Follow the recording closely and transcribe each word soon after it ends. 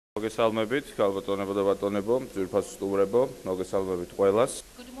მოგესალმებით, ქალბატონებო და ბატონებო, ძვირფას სტუმრებო, მოგესალმებით ყველას.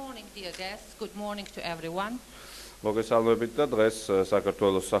 Good morning, dear guests. Good morning to everyone. მოგესალმებით და დღეს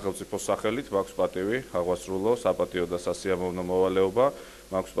საქართველოს სახელმწიფოს სახელით მაქვს პატივი აღვასრულო საპატიო და სასიამოვნო მოვალეობა,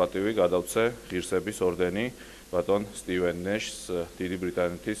 მაქვს პატივი გადავცე ღირსების ორდენი ბატონ სტივენ ნეშს დიდი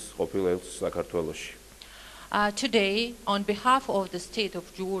ბრიტანეთის ყოფილ ელჩს საქართველოში. Today, on behalf of the state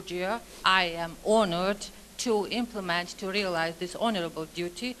of Georgia, I am honored to implement, to realize this honorable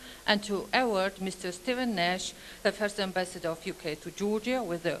duty and to award Mr. Stephen Nash, the first ambassador of UK to Georgia,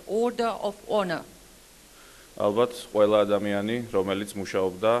 with the Order of Honor. ალბათ ყველა ადამიანი, რომელიც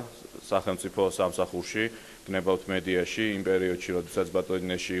მუშაობდა სახელმწიფო სამსახურში, გნებავთ მედიაში, იმ პერიოდში, როდესაც ბატონი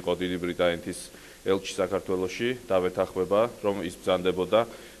ნეში იყო დიდი ბრიტანეთის ელჩი საქართველოში, დავეთანხმება, რომ ის ბრძანდებოდა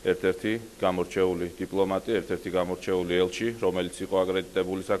ერთ-ერთი გამორჩეული დიპლომატი, ერთ-ერთი გამორჩეული ელჩი, რომელიც იყო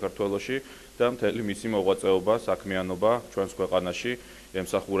აკრედიტებული საქართველოში და მთელი მისი მოღვაწეობა, საქმიანობა ჩვენს ქვეყანაში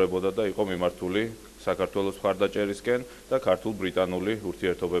ემსახურებოდა და იყო მიმართული საქართველოს მხარდაჭერისკენ და ქართულ-ბრიტანული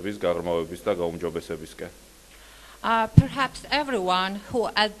ურთიერთობების გაღრმავების და გაუმჯობესებისკენ. Perhaps everyone who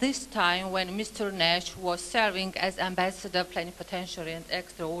at this time when Mr. Nash was serving as ambassador plenipotentiary and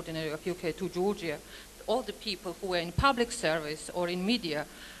extraordinary of UK to Georgia, all the people who were in public service or in media,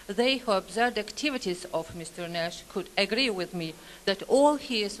 they who observed the activities of Mr. Nash could agree with me that all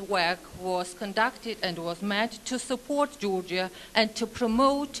his work was conducted and was meant to support Georgia and to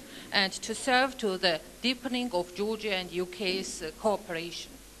promote and to serve to the deepening of Georgia and UK's cooperation.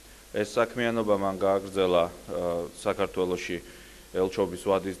 ეს საქმიანობა მან გააგრძელა საქართველოში ელჩობის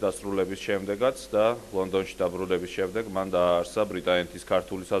ვადის დასრულების შემდეგაც და ლონდონში დაბრუნების შემდეგ მან დააარსა ბრიტანეთის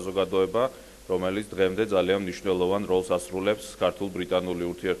ქართული საზოგადოება, რომელიც დღემდე ძალიან მნიშვნელოვან როლს ასრულებს ქართულ-ბრიტანული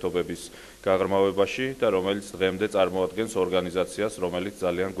ურთიერთობების გაღრმავებაში და რომელიც დღემდე წარმოადგენს ორგანიზაციას, რომელიც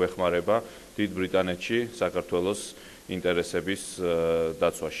ძალიან გვეხმარება დიდ ბრიტანეთში საქართველოს ინტერესების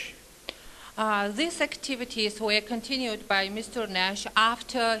დაცვაში. These activities were continued by Mr. Nash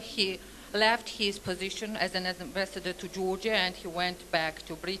after he left his position as an ambassador to Georgia and he went back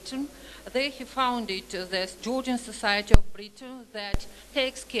to Britain. There he founded the Georgian Society of Britain that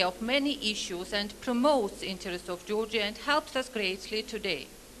takes care of many issues and promotes the interests of Georgia and helps us greatly today.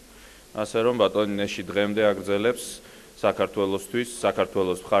 ასე რომ ბატონი ნეში დღემდე აგრძელებს საქართველოსთვის,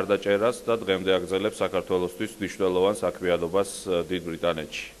 საქართველოს მხარდაჭერას და დღემდე აგრძელებს საქართველოსთვის მნიშვნელოვან საქმიანობას დიდ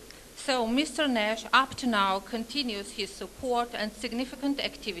ბრიტანეთში. So Mr. Nash up to now continues his support and significant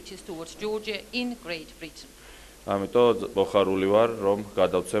activities towards Georgia in Great Britain. ამიტომ მოხარული ვარ, რომ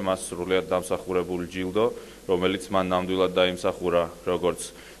გადავცე მას სრულიად დამსახურებული ჯილდო, რომელიც მან ნამდვილად დაიმსახურა როგორც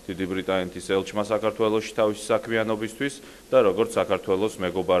დიდი ბრიტანეთის ელჩმა საქართველოში თავისი საქმიანობისთვის და როგორც საქართველოს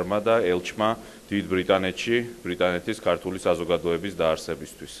მეგობარმა და ელჩმა დიდ ბრიტანეთში, ბრიტანეთის ქართული საზოგადოების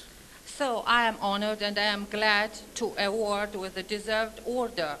დაარსებისთვის. So I am honored and I am glad to award with the deserved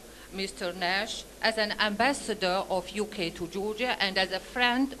order Mr. Nash as an ambassador of UK to Georgia and as a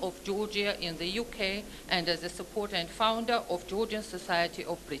friend of Georgia in the UK and as a supporter and founder of Georgian Society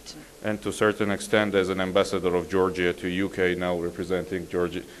of Britain. And to a certain extent as an ambassador of Georgia to UK now representing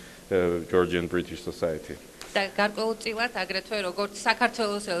Georgian British Society. და გარკვეულწილად აგრეთვე როგორც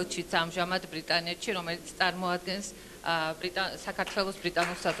საქართველოს ელჩიც ამჟამად ბრიტანეთში, რომელიც წარმოადგენს საქართველოს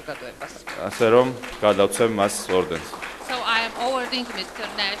ბრიტანულ საზოგადოებას. ასე რომ გადავცემ მას ორდენს. So I am awarding Mr.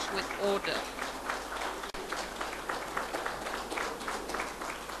 Nash with order.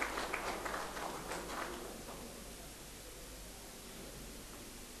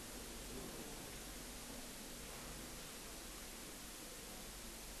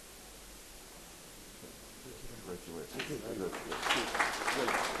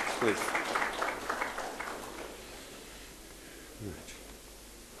 Please.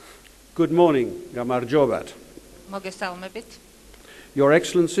 Good morning, Gamarjobat. მოგესალმებით. Your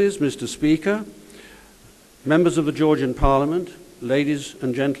Excellencies, Mr. Speaker, members of the Georgian Parliament, ladies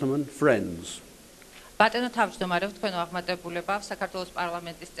and gentlemen, friends. ბატონო თავმჯდომარემ, თქვენო აღმატებულებო, საქართველოს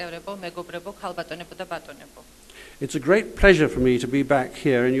პარლამენტის წევრებო, მეგობრებო, ქალბატონებო და ბატონებო. It's a great pleasure for me to be back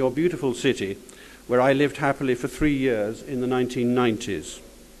here in your beautiful city, where I lived happily for 3 years in the 1990s.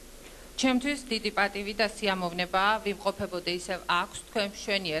 ჩემთვის დიდი პატივი და სიამოვნებაა ვიმყოფებოდე ისევ აქვს თქვენ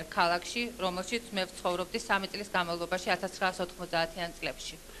მშვენიერ ქალაქში, რომელშიც მე ვცხოვრობდი 3 წლის განმავლობაში 1990-იან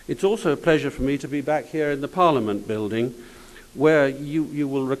წლებში. It's also a pleasure for me to be back here in the Parliament building, where you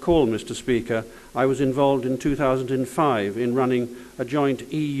will recall, Mr. Speaker, I was involved in 2005 in running a joint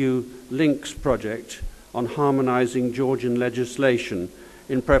EU links project on harmonising Georgian legislation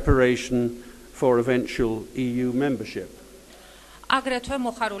in preparation for eventual EU membership. აგრეთვე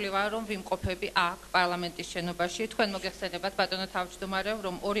მოხარული ვარ, რომ ვიმყოფები აქ პარლამენტის შენობაში. თქვენ მოგეხსენებათ ბატონო თავმჯდომარემ,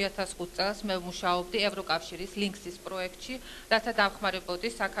 რომ 2005 წელს მე ვმუშაობდი ევროკავშირის ლინქსის პროექტში, რათა დავხმარებოდი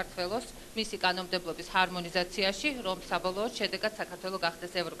საქართველოს მისი კანონმდებლობის ჰარმონიზაციაში, რომ საბოლოოდ შედეგად საქართველო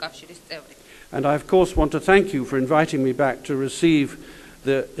გახდეს ევროკავშირის წევრი. And I of course want to thank you for inviting me back to receive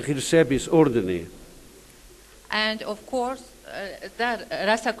the ღირსების ორდენი. And of course, და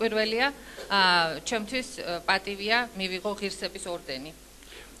რასაკვირველია, ჩემთვის პატივია მივიღო ღირსების ორდენი.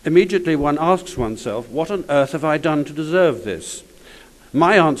 Immediately one asks oneself, what on earth have I done to deserve this?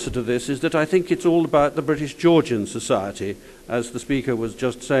 My answer to this is that I think it's all about the British Georgian Society, as the speaker was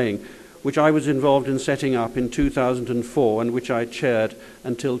just saying, which I was involved in setting up in 2004 and which I chaired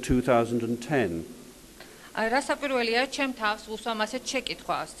until 2010. რასაკვირველია, ჩემ თავს უსვამ ასეთ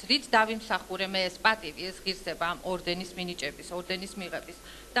შეკითხვას, რით დავიმსახურე მე ეს პატივი, ეს ღირსება ამ ორდენის მინიჭების, ორდენის მიღების.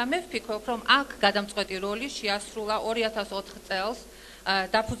 და მე ვფიქრობ, რომ აქ გადამწყვეტი როლი შეასრულა 2004 წელს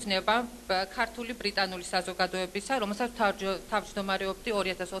დაფუძნება ქართული ბრიტანული საზოგადოებისა, რომელსაც თავმჯდომარეობდი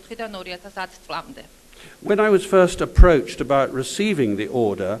 2004-დან 2010 წლამდე. When I was first approached about receiving the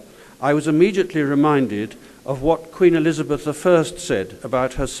order, I was immediately reminded of what Queen Elizabeth I said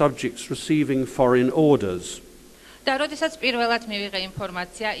about her subjects receiving foreign orders. და როდესაც პირველად მივიღე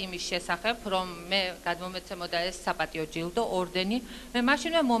ინფორმაცია იმის შესახებ, რომ მე გადმომეცემოდა ეს საპატიო ჯილდო, ორდენი, მე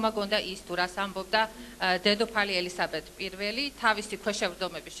მაშინვე მომაგონდა ის თუ რას ამბობდა დედოფალი ელისაბედ I თავისი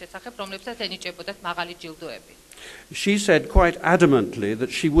ქვეშევრდომების შესახებ, რომლებსაც ენიჭებოდათ მაღალი ჯილდოები. She said quite adamantly that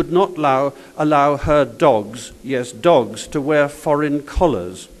she would not allow her dogs, yes, dogs, to wear foreign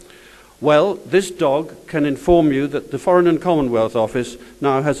collars. Well, this dog can inform you that the Foreign and Commonwealth Office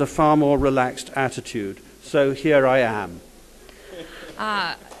now has a far more relaxed attitude. So here I am.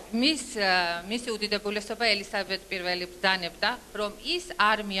 მის უდიდებულესობა ელისაბედ I ბრძანებდა, რომ ის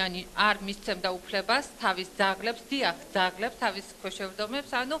არ მისცემდა უფლებას თავის ძაღლებს, დიახ, ძაღლებს, თავის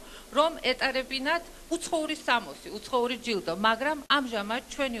ქვეშევრდომებს, ანუ რომ ეტარებინათ უცხოური სამოსი, უცხოური ჯილდო, მაგრამ ამჟამად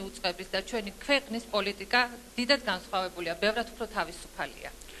ჩვენი უწყების და ჩვენი ქვეყნის პოლიტიკა დიდად განსხვავებულია, ბევრად უფრო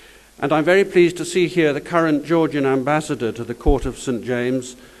თავისუფალია. And I'm very pleased to see here the current Georgian ambassador to the Court of St.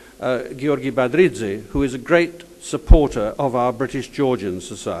 James, Georgi Badridze, who is a great supporter of our British Georgian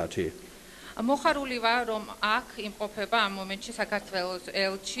Society. მოხარული ვარ, რომ აქ იმყოფება ამ მომენტში საქართველოს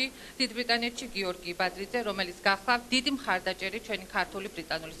ელჩი დიდ ბრიტანეთში გიორგი ბადრიძე, რომელიც გახლავთ დიდი მხარდაჭერი ჩვენი ქართული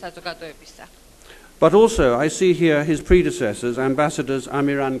ბრიტანული საზოგადოებისა. But also I see here his predecessors, ambassadors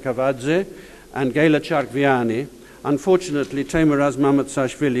Amiran Kavadze and Gela Charkviani. Unfortunately, Teimuraz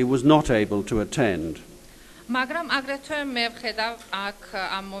Mamatsashvili was not able to attend. მაგრამ აგრეთვე მე ვხედავ აქ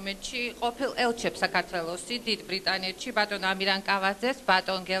ამ მომენტში ყოფილ ელჩებს საქართველოსი დიდ ბრიტანეთში ბატონ ამირან კავაძეს,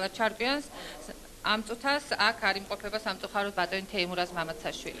 ბატონ გელა ჩარკვიანს, ამ წუთას აქ არ იმყოფება სამწუხაროდ ბატონ თეიმურაზ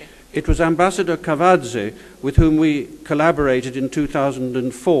მამაცაშვილი. It was Ambassador Kavadze with whom we collaborated in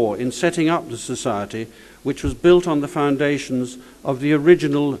 2004 in setting up the society, which was built on the foundations of the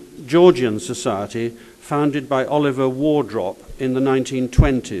original Georgian Society founded by Oliver Wardrop in the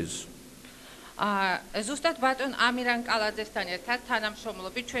 1920s. ზუსტად ბატონ ამირან კალაძესთან ერთად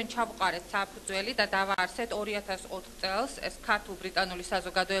თანამშრომლობით ჩვენ ჩავუყარეთ საფუძველი და დავაარსეთ 2004 წელს ეს ქართულ-ბრიტანული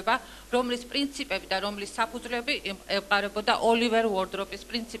საზოგადოება, რომლის პრინციპები და რომლის საფუძვლები ემყარებოდა ოლივერ უორდროპის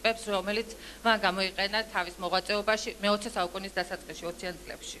პრინციპებს, რომელიც მან გამოიყენა თავის მოღვაწეობაში მე-20 საუკუნის დასაწყისში 20-იან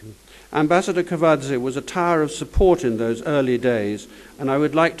წლებში. Ambassador Kavadze was a tower of support in those early days, and I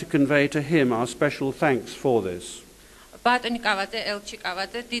would like to convey to him our special thanks for this. ბატონი კავაძე, ელჩი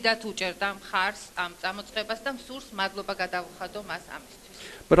კავაძე დიდად უჭერდა მხარს ამ წამოწყებას და მსურს მადლობა გადავუხადო მას ამისთვის.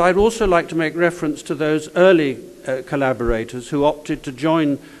 But I'd also like to make reference to those early collaborators who opted to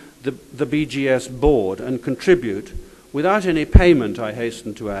join the BGS board and contribute, without any payment, I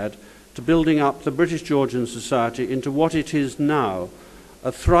hasten to add, to building up the British Georgian Society into what it is now,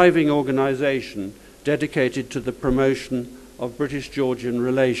 a thriving organisation dedicated to the promotion of British-Georgian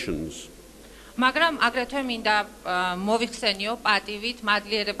relations. მაგრამ აგრეთვე მინდა მოვიხსენიო პატივით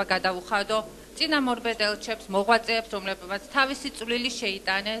მადლიერება გადავუხადო წინამორბედ ელჩებს, მოღვაწეებს, რომლებმაც თავისი წვლილი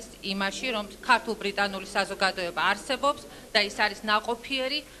შეიტანეს იმაში, რომ ქართულ-ბრიტანული საზოგადოება არსებობს და ის არის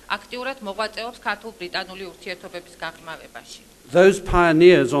ნაყოფიერი, აქტიურად მოღვაწეობს ქართულ-ბრიტანული ურთიერთობების გაღრმავებაში. Those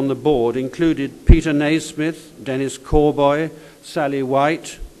pioneers on the board included Peter Naismith, Dennis Corboy, Sally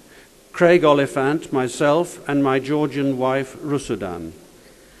White, Craig Oliphant, myself, and my Georgian wife, Rusudan.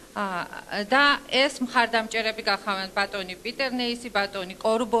 და ეს მხარდამჭერები გახავენ ბატონი პიტერ ნეისი, ბატონი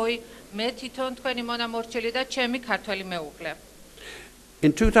კორბოი, მე თვითონ თქვენი მონამორჩილი და ჩემი ქართველი მეუღლე.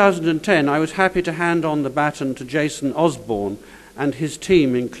 In 2010, I was happy to hand on the baton to Jason Osborne and his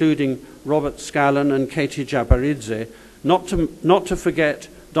team, including Robert Scallon and Katie Jabaridze, not to forget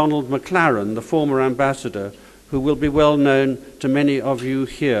Donald McLaren, the former ambassador, who will be well known to many of you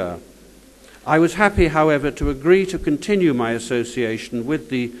here. I was happy, however, to agree to continue my association with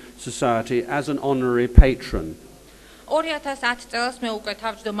the Society as an honorary patron. 2010 წელს მე უკვე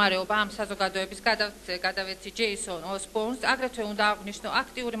თავმჯდომარეობა ამ საზოგადოების გადავეცი ჯეისონ ოსბორნს, აგრეთვე უნდა აღნიშნო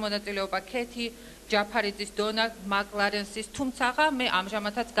აქტიური მონაწილეობა ქეთი ჯაფარიძის, დონა მაკლარენსის, თუმცა მე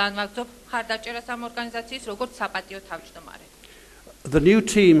ამჟამადაც განვაგრძობ მხარდაჭერას ამ ორგანიზაციის როგორც საპატიო თავმჯდომარე. The new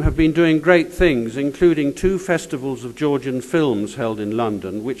team have been doing great things, including 2 festivals of Georgian films held in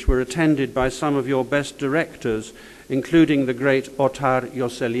London, which were attended by some of your best directors, including the great Otar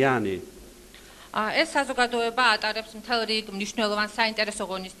Yoseliani. ეს საზოგადოება ატარებს მთელ რიგ მნიშვნელოვან საინტერესო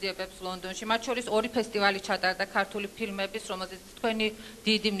ღონისძიებებს ლონდონში, მათ შორის 2 ფესტივალი ჩატარდა ქართული ფილმების, რომელზეც თქვენი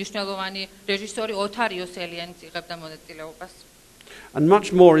დიდი მნიშვნელოვანი რეჟისორი ოთარ იოსელიანიც იღებდა მონაწილეობას. And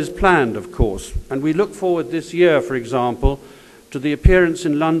much more is planned, of course, and we look forward this year, for example, to the appearance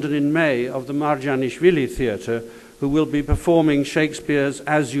in London in May of the Marjanishvili Theatre, who will be performing Shakespeare's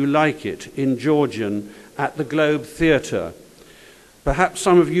As You Like It in Georgian at the Globe Theatre. Perhaps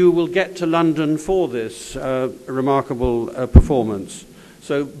some of you will get to London for this remarkable performance.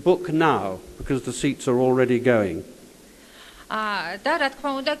 So book now, because the seats are already going. და რა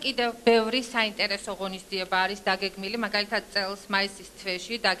თქმა უნდა კიდევ ბევრი საინტერესო ღონისძიება არის დაგეგმილი, მაგალითად წელს მაისის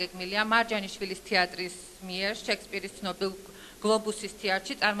თვეში დაგეგმილია მარჯანიშვილის თეატრის მიერ შექსპირის ცნობილ გლობუსის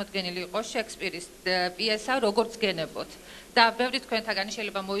თეატრში წარმოდგენილი იყო შექსპირის პიესა როგორც გენებოთ. და ბევრი თქვენთაგანი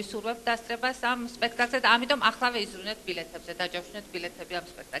შეიძლება მოისურვებთ დასწრებას ამ სპექტაკლზე და ამიტომ ახლავე იზრუნეთ ბილეთებზე, დაჯავშნეთ ბილეთები ამ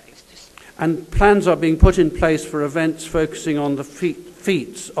სპექტაკლისთვის. And plans are being put in place for events focusing on the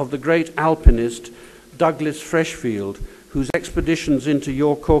feats of the great alpinist Douglas Freshfield, whose expeditions into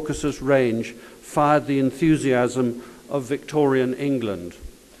your Caucasus range fired the enthusiasm of Victorian England.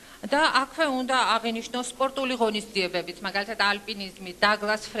 და აქვე უნდა აღინიშნოს სპორტული ღონისძიებებიც, მაგალითად ალპინიზმი,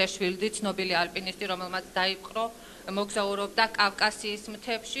 დაგლას ფრეშფილდი, ცნობილი ალპინისტი, რომელმაც დაიპყრო მოგზაურობდა კავკასიის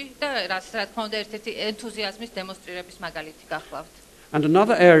მთებში და რა თქმა უნდა ერთ-ერთი ენთუზიაზმის დემონსტრირების მაგალითი გახლავთ. And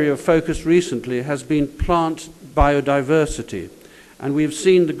another area of focus recently has been plant biodiversity, and we've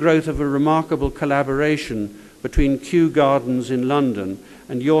seen the growth of a remarkable collaboration between Kew Gardens in London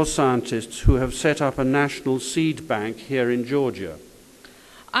and your scientists who have set up a national seed bank here in Georgia.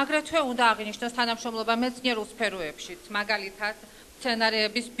 აგრეთვე უნდა აღინიშნოს თანამშრომლობა მეცნიერულ სფეროებშიც, მაგალითად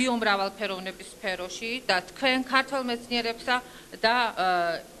სცენარეების ბიომრავალფეროვნების სფეროში და თქვენ ქართველ მეცნიერებსა და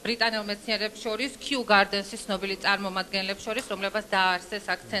ბრიტანელ მეცნიერებს შორის Kew Gardens-ის ცნობილი წარმომადგენლებს შორის, რომლებსაც დააარსეს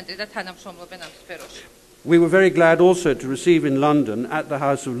აქ ცენტრი და თანამშრომლობენ ამ სფეროში. We were very glad also to receive in London at the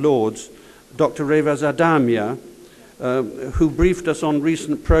House of Lords Dr. Revaz Adamia, who briefed us on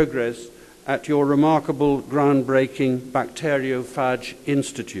recent progress at your remarkable groundbreaking bacteriophage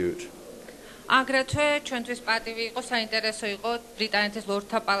institute. აგრეთვე ჩვენთვის პატივი იყო, საინტერესო იყო ბრიტანეთის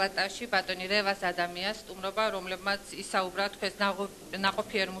ლორდთა პალატაში ბატონი რევას ადამიას სტუმრობა, რომლებმაც ისაუბრა თქვენს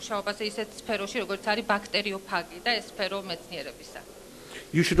ნაყოფიერ მუშაობაზე ისეთ სფეროში, როგორც არის ბაქტერიოფაგი და ეს სფერო მეცნიერებისა.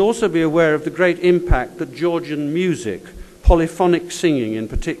 You should also be aware of the great impact that Georgian music, polyphonic singing in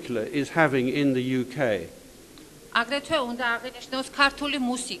particular, is having in the UK. აგრეთვე უნდა აღინიშნოს ქართული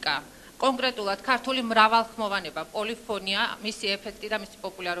მუსიკა, კონკრეტულად ქართული მრავალხმოვანება, პოლიფონია, მისი ეფექტი და მისი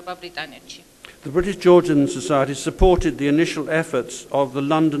პოპულარობა ბრიტანეთში. The British Georgian Society supported the initial efforts of the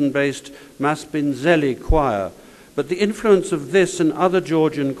London-based Maspinzelli choir, but the influence of this and other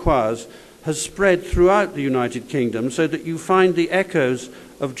Georgian choirs has spread throughout the United Kingdom so that you find the echoes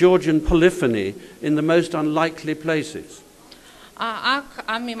of Georgian polyphony in the most unlikely places. აქ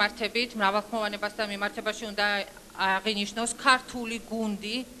ამ მიმართებით მრავალხმოვანებასთან მიმართებაში უნდა აღინიშნოს ქართული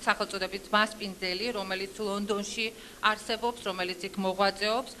გუნდი, სახელწოდებით მასპინძელი, რომელიც ლონდონში არსებობს, რომელიც იქ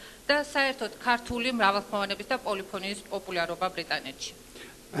მოღვაწეობს და საერთოდ ქართული მრავალხმოვანების და პოლიფონიის პოპულარობა ბრიტანეთში.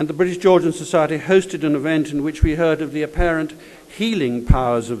 And the British Georgian Society hosted an event in which we heard of the apparent healing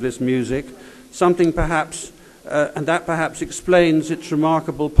powers of this music, something perhaps, and that perhaps explains its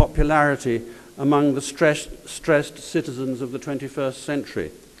remarkable popularity among the stressed citizens of the 21st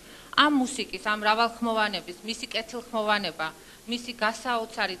century. ამ მუსიკის, ამ მრავალხმოვანების, მისი კეთილხმოვანება, მისი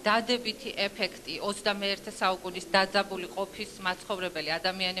გასაოცარი დადებითი ეფექტი 21 საუკუნის დაძაბული ყოფის მაცხოვრებელი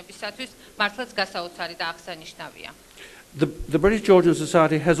ადამიანებისათვის მართლაც გასაოცარი და აღსანიშნავია. The British Georgian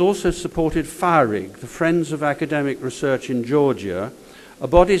Society has also supported FIRIG, the Friends of Academic Research in Georgia, a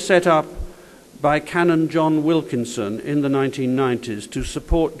body set up by Canon John Wilkinson in the 1990s to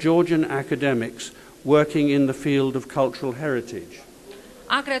support Georgian academics working in the field of cultural heritage.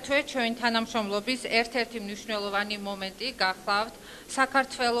 აგრეთვე ჩვენ თანამშრომლობის ერთ-ერთი მნიშვნელოვანი მომენტი გახლავთ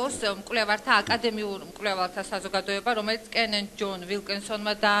საქართველოს მკვლევართა აკადემიურ მკვლევართა საზოგადოება, რომელიც კენონ ჯონ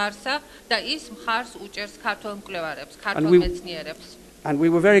ვილკინსონმა დააარსა და ის მხარს უჭერს ქართულ მკვლევარებს, ქართულ მეცნიერებს. And we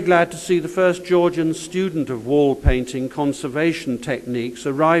were very glad to see the first Georgian student of wall painting conservation techniques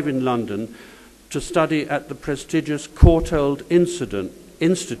arrive in London to study at the prestigious Courtauld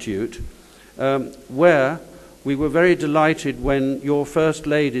Institute, where we were very delighted when your First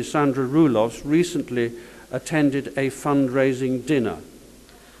Lady, Sandra Roulos, recently attended a fundraising dinner.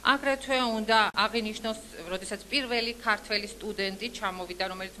 აგრეთვე უნდა აღინიშნოს, როდესაც პირველი ქართველი სტუდენტი ჩამოვიდა,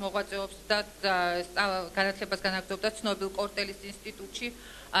 რომელიც მოღვაწეობს და განათლებას განაგრძობდა ცნობილ კორტელის ინსტიტუტში,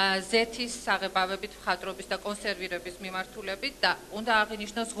 ზეთის საღებავებით, მხატვრობის და კონსერვირების მიმართულებით და უნდა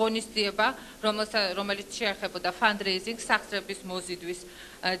აღინიშნოს ღონისძიება, რომელიც შეეხებოდა fundraising, სახსრების მოზიდვის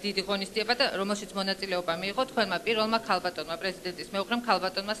დიდი ღონისძიება და რომელშიც მონაწილეობა მიიღო თქვენმა პირველმა ქალბატონმა პრეზიდენტის მეუღლემ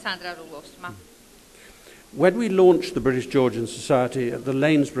ქალბატონმა სანდრა რულოვსმა. When we launched the British Georgian Society at the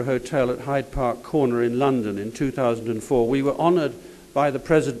Lanesborough Hotel at Hyde Park Corner in London in 2004, we were honoured by the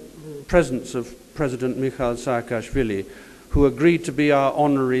presence of President Mikhail Saakashvili, who agreed to be our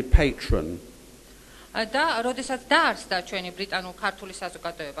honorary patron. და როდესაც დაარსდა ჩვენი ბრიტანულ-ქართული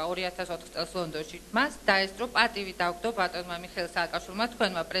საზოგადოება 2004 წელს ლონდონში, მას დაესწრო პატივი დაგვდო ბატონმა მიხეილ სააკაშვილმა,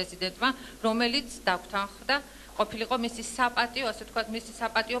 თქვენმა პრეზიდენტმა, რომელიც დაგვრთანხდა ყოფილიყო მისი საპატიო, ასე ვთქვათ, მისი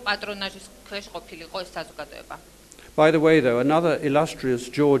საპატიო პატრონაჟის ქვეშ ყოფილიყო ეს საზოგადოება. By the way, though, another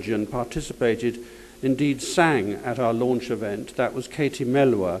illustrious Georgian participated, indeed sang at our launch event. That was Katie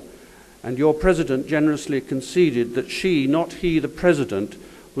Melua, and your president generously conceded that she, not he, the president,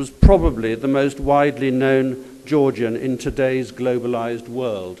 was probably the most widely known Georgian in today's globalized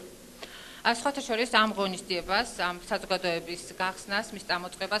world. სხვათა შორის ამ ღონისძიებას, ამ საზოგადოების გახსნას, მის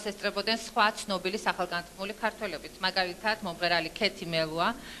წამოწყებას ესწრებოდნენ სხვა ცნობილი სახელგანთქმული ქართველებიც, მაგალითად მომღერალი ქეთი მელუა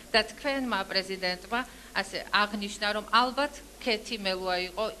და თქვენმა პრეზიდენტმა ასე აღნიშნა, რომ ალბათ ქეთი მელუა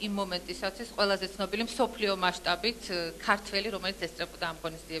იყო იმ მომენტისათვის ყველაზე ცნობილი მსოფლიო მასშტაბით ქართველი, რომელიც ესწრებოდა ამ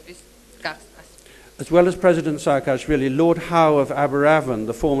ღონისძიების გახსნას. As well as President Saakashvili, Lord Howe of Aberavon,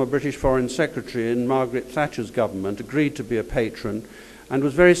 the former British Foreign Secretary in Margaret Thatcher's government, agreed to be a patron and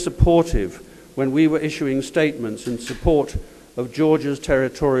was very supportive when we were issuing statements in support of Georgia's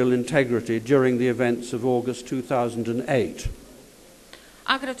territorial integrity during the events of August 2008.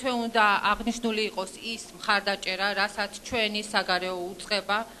 აგრეთვე უნდა აღნიშნული იყოს ის მხარდაჭერა, რასაც ჩვენი საგარეო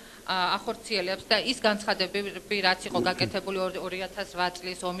უწყება ახორციელებს და ის განცხადებები, რაც იყო გაკეთებული 2008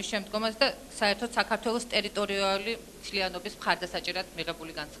 წლის ომის შემდგომაც და საერთოდ საქართველოს ტერიტორიული მთლიანობის მხარდასაჭერად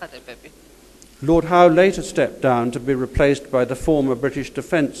მიღებული განცხადებები. Lord Howe later stepped down to be replaced by the former British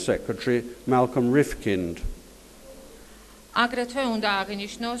Defence Secretary Malcolm Rifkind. აგრეთვე უნდა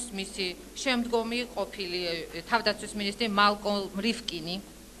აღინიშნოს მისი შემდგომი ყოფილი თავდაცვის მინისტრი მალკოლმ რიფკინი.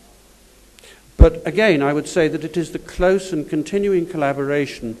 But again, I would say that it is the close and continuing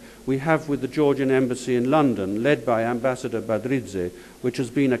collaboration we have with the Georgian Embassy in London, led by Ambassador Badridze, which has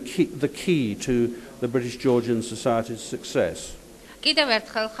been the key to the British Georgian Society's success. კიდევ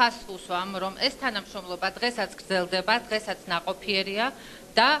ერთხელ ხაზს ვუსვამ, რომ ეს თანამშრომლობა დღესაც გრძელდება, დღესაც ნაყოფიერია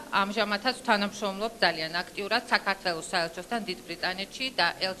და ამჟამადაც თანამშრომლობ ძალიან აქტიურად საქართველოს საელჩოსთან დიდ ბრიტანეთში და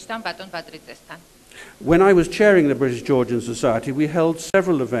ელჩთან ბატონ ბადრიძესთან. When I was chairing the British Georgian Society, we held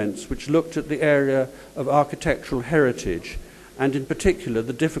several events which looked at the area of architectural heritage and in particular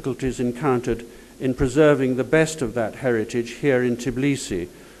the difficulties encountered in preserving the best of that heritage here in Tbilisi.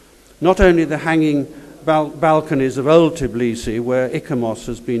 Not only the hanging balconies of old Tbilisi, where ICOMOS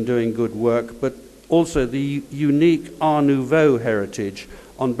has been doing good work, but also the unique Art Nouveau heritage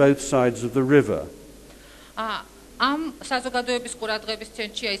on both sides of the river. ამ საზოგადოების ყურადღების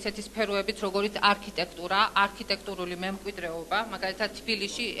ცენტრშია ისეთი სფეროებიც, როგორიც არქიტექტურა, არქიტექტურული მემკვიდრეობა, მაგალითად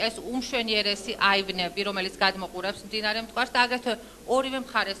თბილისში ეს უმშვენიერესი აივნები, რომელიც გადმოყურებს მდინარე მტკვარს და აგრეთვე ორივე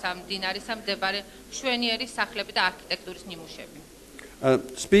მხარეს ამ მდინარისა მდებარე მშვენიერი სახლები და არქიტექტურის ნიმუშები.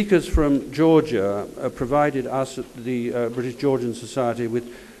 Speakers from Georgia provided us at the British Georgian Society with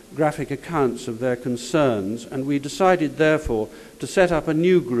graphic accounts of their concerns, and we decided therefore to set up a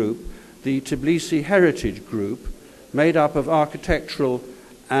new group, the Tbilisi Heritage Group, made up of architectural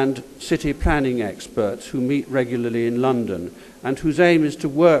and city planning experts who meet regularly in London and whose aim is to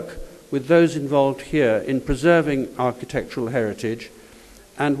work with those involved here in preserving architectural heritage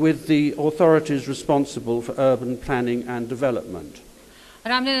and with the authorities responsible for urban planning and development.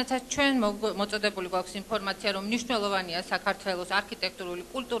 რამდენადაც ჩვენ მოწოდებული გვაქვს ინფორმაცია, რომ მნიშვნელოვანია საქართველოს არქიტექტურული,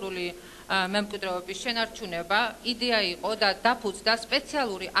 კულტურული მემკვიდრეობის შენარჩუნება, იდეა იყო და დაფუძნდა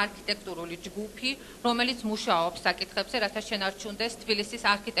სპეციალური არქიტექტურული ჯგუფი, რომელიც მუშაობს საკითხებზე, რათა შენარჩუნდეს თბილისის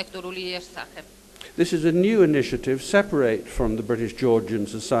არქიტექტურული იერსახე. This is a new initiative separate from the British Georgian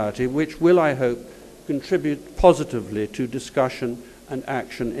Society, which will, I hope, contribute positively to discussion and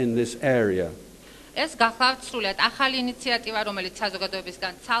action in this area. ეს გახლავთ სრულიად ახალი ინიციატივა, რომელიც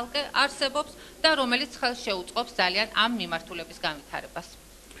საზოგადოებისგან ცალკე არსებობს და რომელიც ხელს შეუწყობს ძალიან ამ მიმართულების განვითარებას.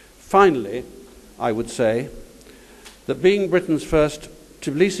 Finally, I would say that being Britain's first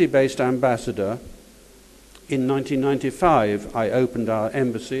Tbilisi-based ambassador, in 1995 I opened our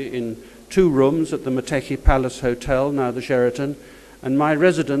embassy in 2 rooms at the Moteki Palace Hotel, now the Sheraton, and my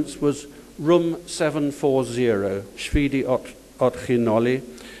residence was room 740, Shvidi Otchinoli,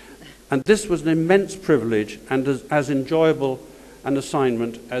 and this was an immense privilege and as enjoyable an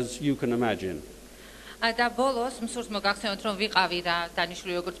assignment as you can imagine. და ბოლოს მსურს მოგახსენოთ რომ ვიყავი რა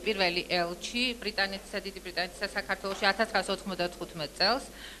დანიშნული როგორც პირველი ელჩი ბრიტანეთისა დიდი ბრიტანეთისა საქართველოში 1995 წელს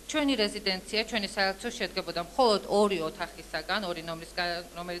ჩვენი რეზიდენცია ჩვენი საელჩო შედგებოდა მხოლოდ 2 ოთახისაგან 2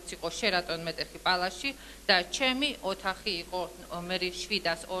 ნომრისგან რომელიც იყო შერატონ მეტეხი პალასში და ჩემი ოთახი იყო ნომერი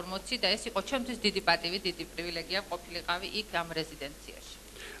 740 და ეს იყო ჩემთვის დიდი პატივი დიდი პრივილეგია ყოფილიყავი იქ ამ რეზიდენციაში.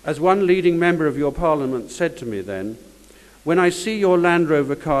 As one leading member of your parliament said to me then, when I see your Land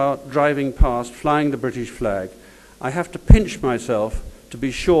Rover car driving past, flying the British flag, I have to pinch myself to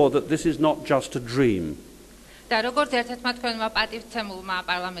be sure that this is not just a dream. და როგორც ერთ-ერთმა თქვენმა პატივცემულმა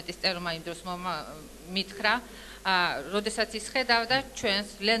პარლამენტის წევრმა იმ დროს მითხრა, როდესაც ის ხედავდა ჩვენს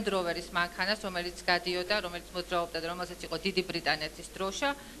Land Rover-ის მანქანას, რომელიც გადიოდა, რომელიც მოძრაობდა და რომელსაც იყო დიდი ბრიტანეთის დროშა,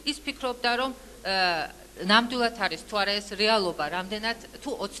 ის ფიქრობდა, რომ ნამდვილად არის თუ არა ეს რეალობა, რამდენად თუ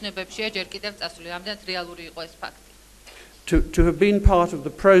ოცნებებშია ჯერ კიდევ წასული, რამდენად რეალური იყო ეს ფაქტი. To have been part of the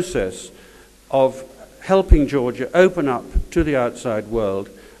process of helping Georgia open up to the outside world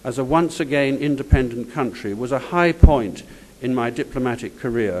as a once again independent country was a high point in my diplomatic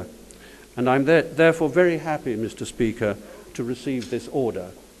career, and I'm therefore very happy, Mr. Speaker, to receive this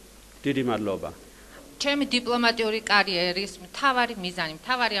order. Didi madloba. ჩემი დიპლომატიური კარიერის მთავარი მიზანი,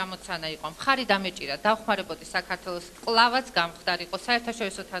 მთავარი ამოცანა იყო მხარი დამეჭირა დავხმარებოდი საქართველოს კლავაც გამხდარიყო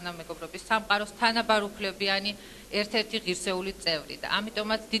საერთაშორისო თანამეგობრობის სამყაროს თანაბარუფლებიანი ერთ-ერთი ღირსეული წევრი და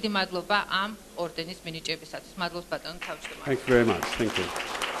ამიტომაც დიდი მადლობა ამ ორდენის მინიჭებისათვის. მადლობს ბატონო თავმჯდომარე. Thank you very much. Thank you.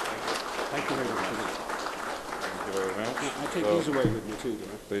 Thank you very much. Thank you very much. I take these away with me too, do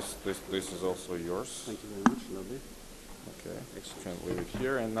I? This is also yours. Thank you very much. Lovely. Okay, you can leave it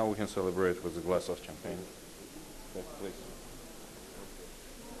here, and now we can celebrate with a glass of champagne. Okay, please.